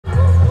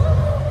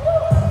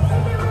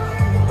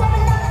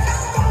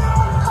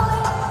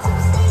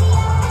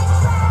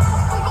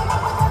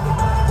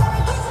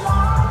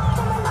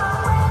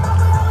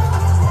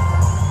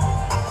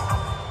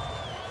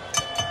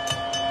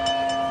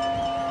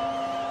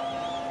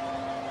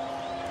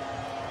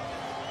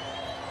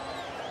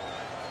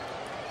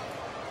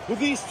Well,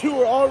 these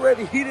two are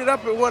already heated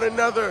up at one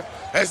another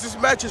as this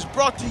match is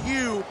brought to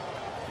you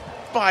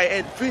by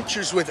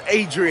Adventures with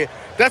Adrian.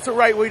 That's the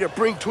right way to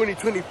bring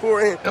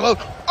 2024 in. Hello.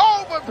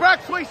 Oh, but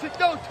Brax wasted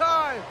no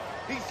time.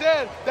 He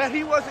said that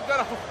he wasn't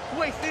going to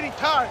waste any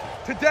time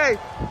today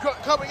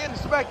coming into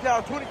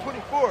Smackdown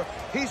 2024.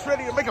 He's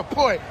ready to make a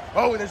point.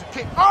 Oh, and there's a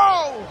kick.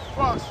 Oh,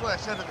 frog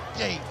splash out of the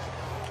gate.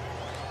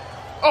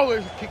 Oh,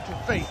 there's a kick to the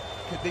face.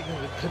 They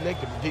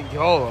connected but didn't get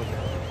all of it.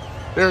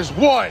 There's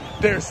one,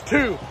 there's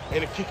two,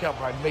 and a kick out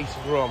by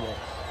Mason Ramos.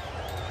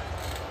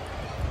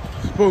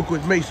 Spoke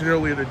with Mason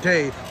earlier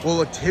today.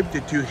 Well,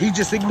 attempted to. He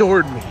just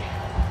ignored me.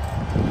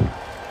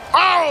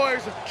 Oh,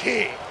 there's a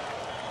kick.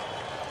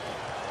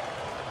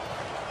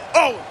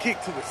 Oh, a kick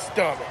to the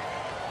stomach.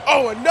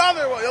 Oh,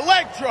 another one, a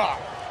leg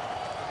drop.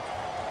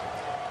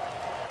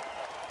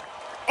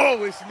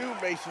 Oh, it's new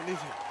Mason.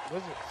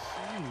 Doesn't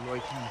seem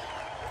like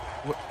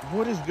he's...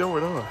 What is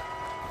going on?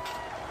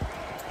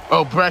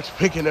 Oh, Brax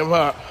picking him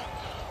up.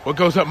 What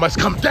goes up must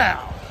come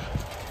down.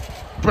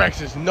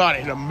 Brax is not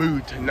in a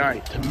mood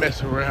tonight to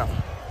mess around.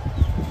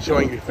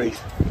 Showing your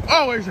face.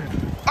 Oh, there's a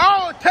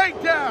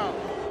takedown.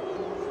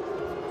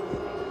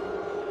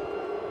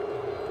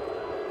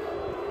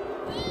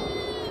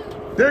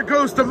 There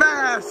goes the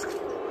mask.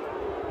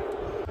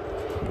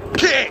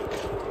 Kick.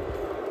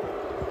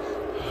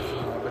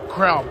 The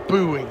crowd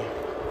booing.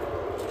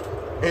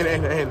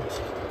 And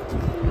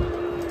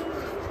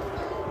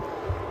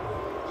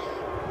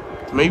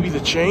maybe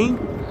the chain?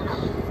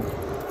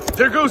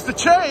 There goes the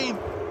chain.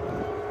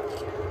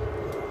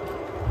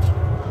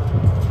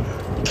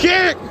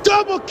 Kick,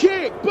 double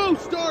kick,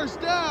 both stars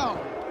down.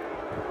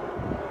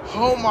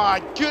 Oh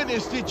my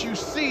goodness, did you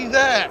see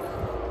that?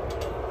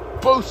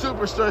 Both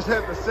superstars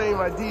had the same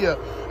idea.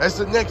 As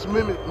the next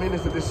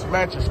minutes of this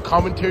match is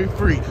commentary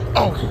free.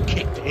 Oh,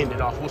 kick to end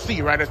it off. We'll see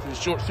you right after the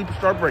short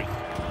superstar break.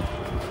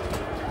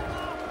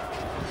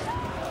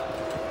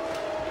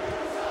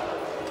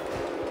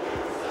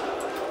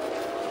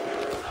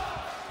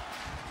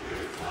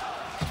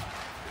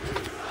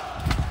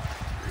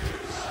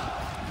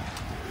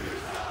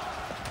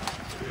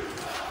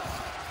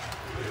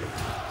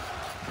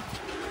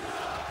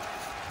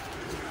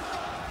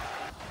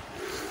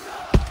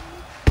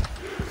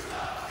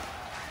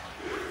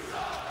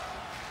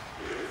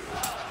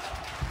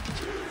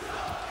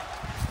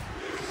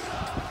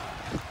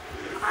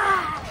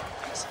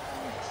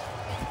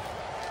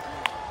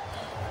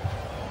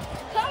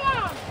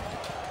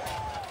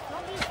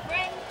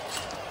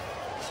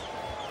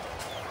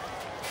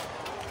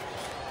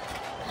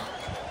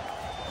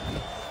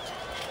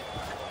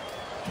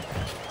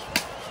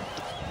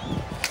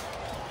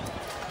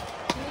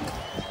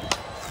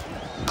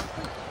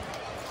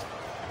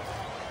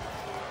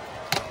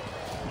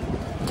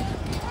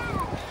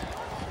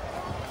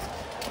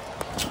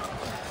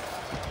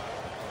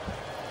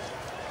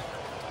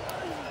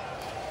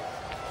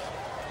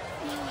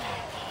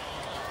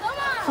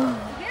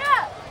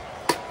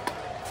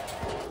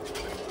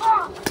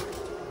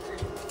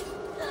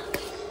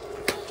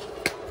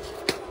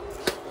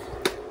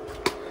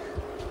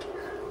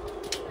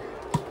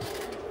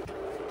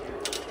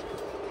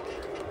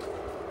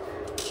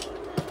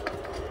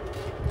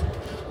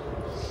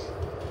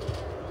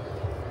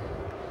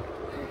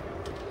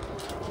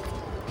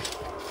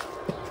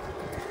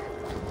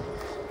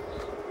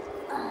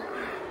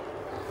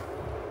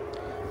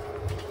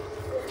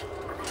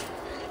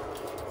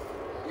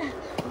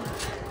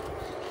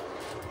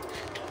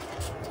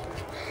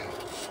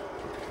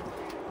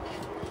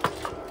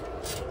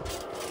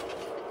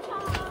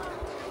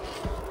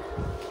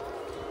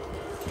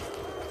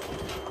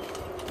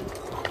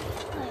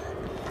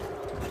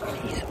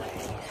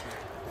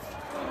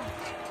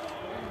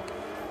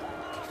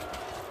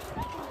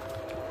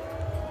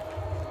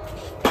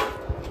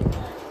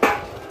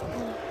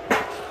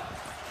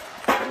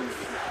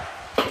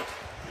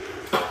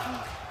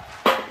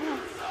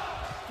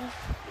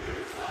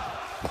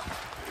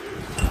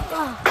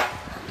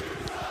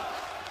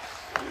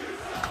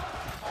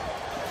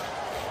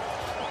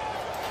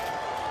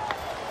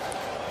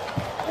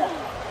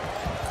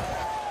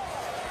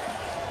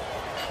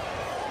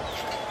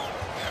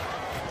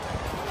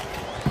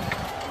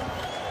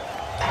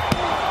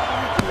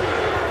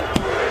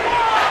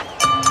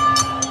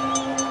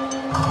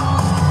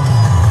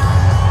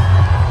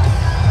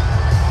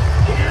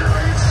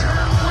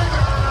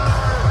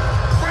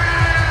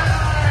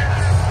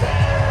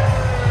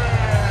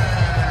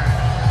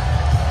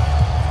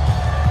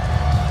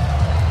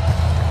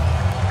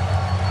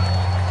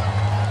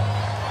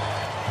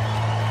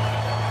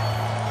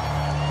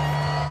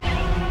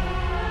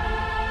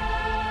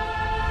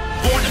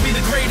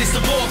 greatest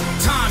of all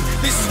time.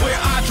 This is where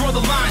I draw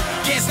the line.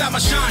 Can't stop my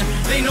shine,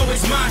 they know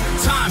it's my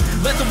time.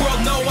 Let the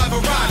world know I've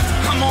arrived.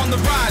 I'm on the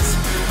rise,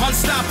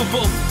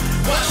 unstoppable.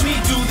 Watch me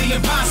do the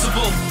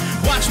impossible.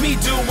 Watch me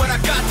do what I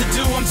got to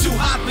do. I'm too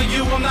hot for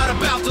you, I'm not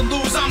about to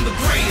lose. I'm the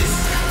greatest.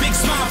 Big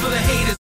smile for the haters.